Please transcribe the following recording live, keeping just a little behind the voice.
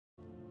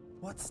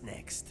What's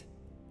next?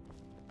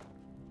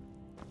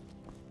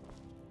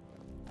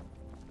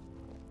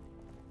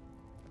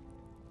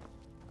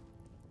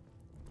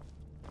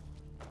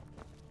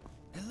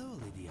 Hello,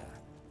 Lydia.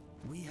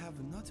 We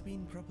have not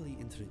been properly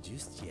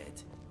introduced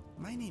yet.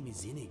 My name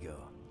is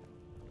Inigo.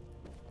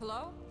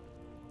 Hello?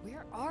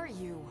 Where are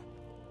you?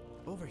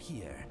 Over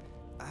here.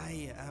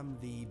 I am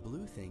the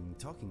blue thing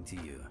talking to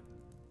you.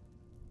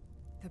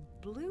 The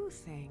blue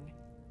thing?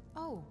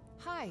 Oh,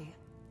 hi.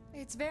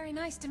 It's very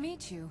nice to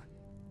meet you.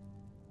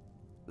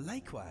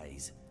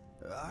 Likewise.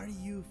 Are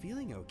you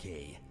feeling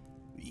okay?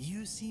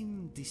 You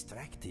seem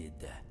distracted.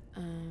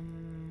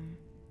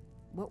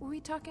 What were we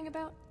talking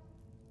about?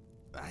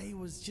 I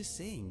was just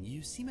saying,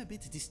 you seem a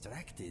bit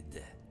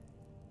distracted.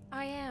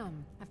 I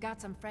am. I've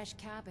got some fresh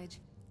cabbage.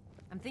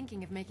 I'm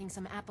thinking of making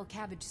some apple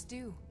cabbage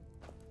stew.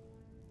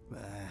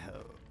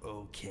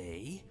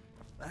 Okay.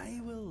 I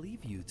will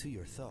leave you to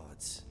your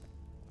thoughts.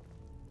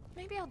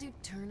 Maybe I'll do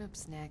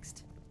turnips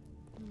next.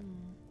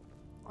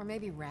 Or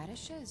maybe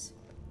radishes?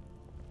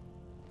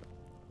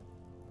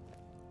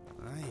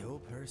 I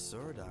hope her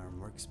sword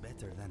arm works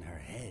better than her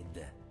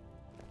head.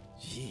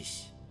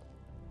 Sheesh.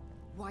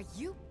 Why,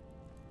 you...